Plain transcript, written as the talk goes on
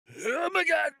my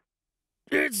god!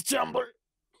 It's Tumblr!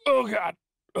 Oh god!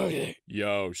 Okay.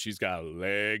 Yo, she's got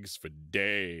legs for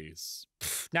days.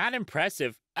 Pfft, not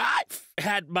impressive. I've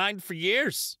had mine for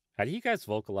years. How do you guys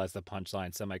vocalize the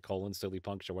punchline, semicolon, silly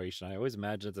punctuation? I always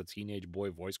imagine it's a teenage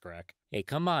boy voice crack. Hey,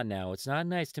 come on now. It's not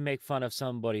nice to make fun of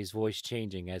somebody's voice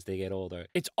changing as they get older.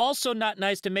 It's also not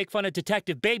nice to make fun of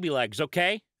Detective Baby Legs,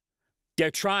 okay?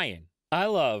 They're trying. I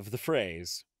love the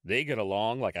phrase, they get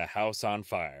along like a house on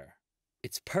fire.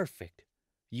 It's perfect.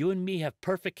 You and me have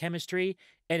perfect chemistry,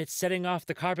 and it's setting off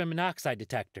the carbon monoxide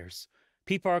detectors.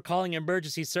 People are calling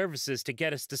emergency services to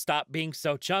get us to stop being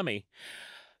so chummy.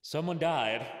 Someone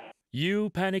died. You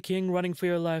panicking, running for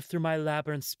your life through my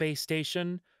labyrinth space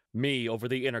station. Me over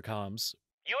the intercoms.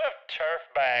 You have turf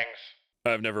bangs.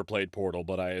 I've never played Portal,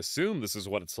 but I assume this is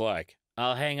what it's like.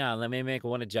 Oh, hang on. Let me make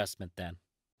one adjustment then.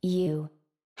 You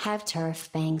have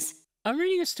turf bangs. I'm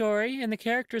reading a story, and the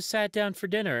characters sat down for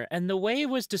dinner, and the way it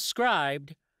was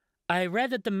described, I read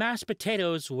that the mashed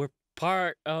potatoes were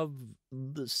part of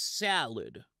the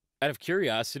salad. Out of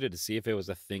curiosity to see if it was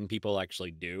a thing people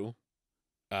actually do,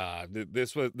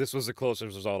 this was the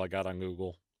closest result I got on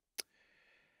Google.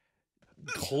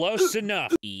 Close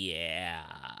enough. Yeah,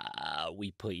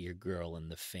 we put your girl in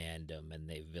the fandom, and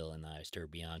they villainized her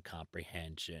beyond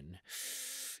comprehension.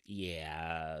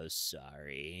 Yeah,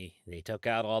 sorry. They took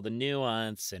out all the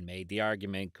nuance and made the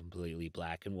argument completely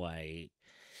black and white.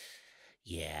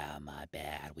 Yeah, my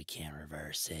bad. We can't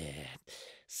reverse it.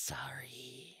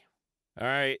 Sorry. All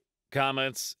right,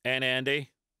 comments. And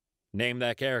Andy, name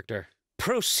that character.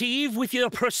 Proceed with your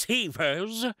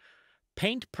perceivers.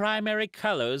 Paint primary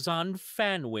colors on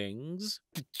fan wings.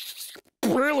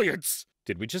 Brilliant!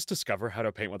 Did we just discover how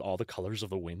to paint with all the colors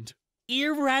of the wind?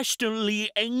 Irrationally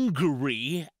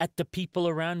angry at the people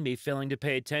around me failing to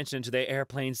pay attention to the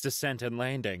airplane's descent and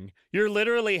landing. You're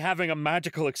literally having a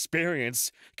magical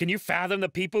experience. Can you fathom the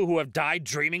people who have died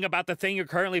dreaming about the thing you're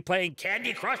currently playing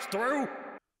Candy Crush through?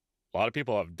 A lot of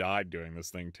people have died doing this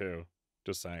thing too.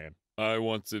 Just saying. I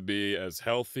want to be as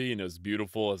healthy and as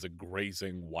beautiful as a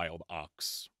grazing wild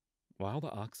ox. Wild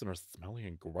oxen are smelly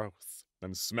and gross.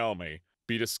 Then smell me.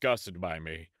 Be disgusted by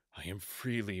me. I am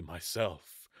freely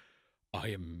myself. I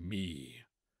am me.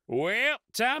 Well,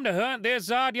 time to hunt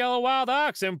this odd yellow wild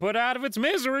ox and put out of its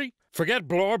misery. Forget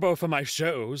Blorbo from my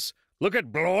shows. Look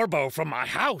at Blorbo from my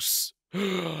house.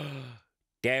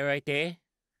 That right there?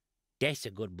 That's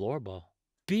a good Blorbo.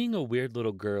 Being a weird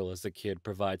little girl as a kid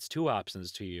provides two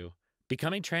options to you.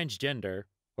 Becoming transgender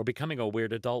or becoming a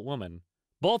weird adult woman.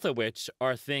 Both of which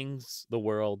are things the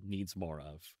world needs more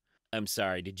of. I'm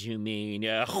sorry, did you mean,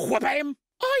 whoop-am?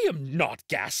 I am not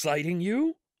gaslighting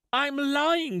you. I'm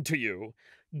lying to you.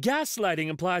 Gaslighting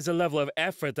implies a level of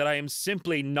effort that I am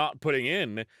simply not putting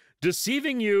in.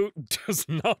 Deceiving you does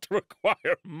not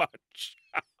require much.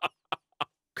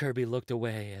 Kirby looked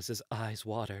away as his eyes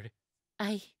watered.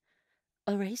 I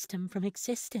erased him from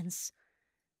existence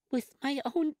with my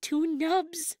own two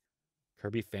nubs.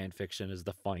 Kirby fanfiction is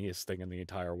the funniest thing in the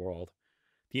entire world.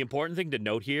 The important thing to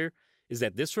note here is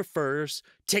that this refers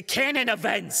to canon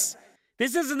events.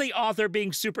 This isn't the author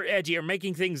being super edgy or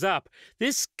making things up.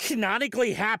 This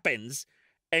canonically happens,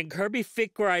 and Kirby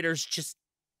fic writers just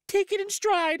take it in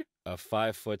stride. A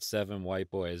 5'7" white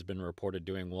boy has been reported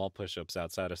doing wall push-ups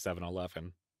outside of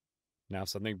 7-Eleven. Now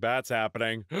something bad's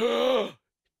happening.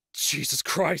 Jesus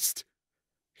Christ!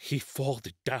 He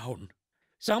folded down.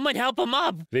 Someone help him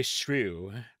up! The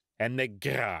shrew and the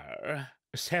gar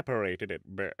separated at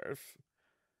birth.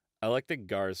 I like the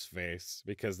gar's face,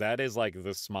 because that is like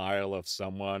the smile of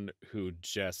someone who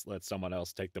just let someone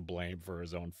else take the blame for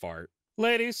his own fart.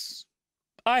 Ladies,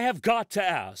 I have got to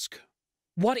ask,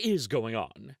 what is going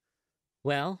on?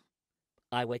 Well,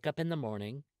 I wake up in the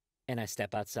morning, and I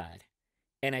step outside.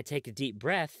 And I take a deep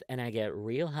breath, and I get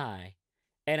real high.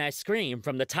 And I scream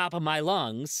from the top of my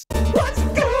lungs, "What's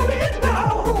going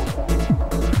on?"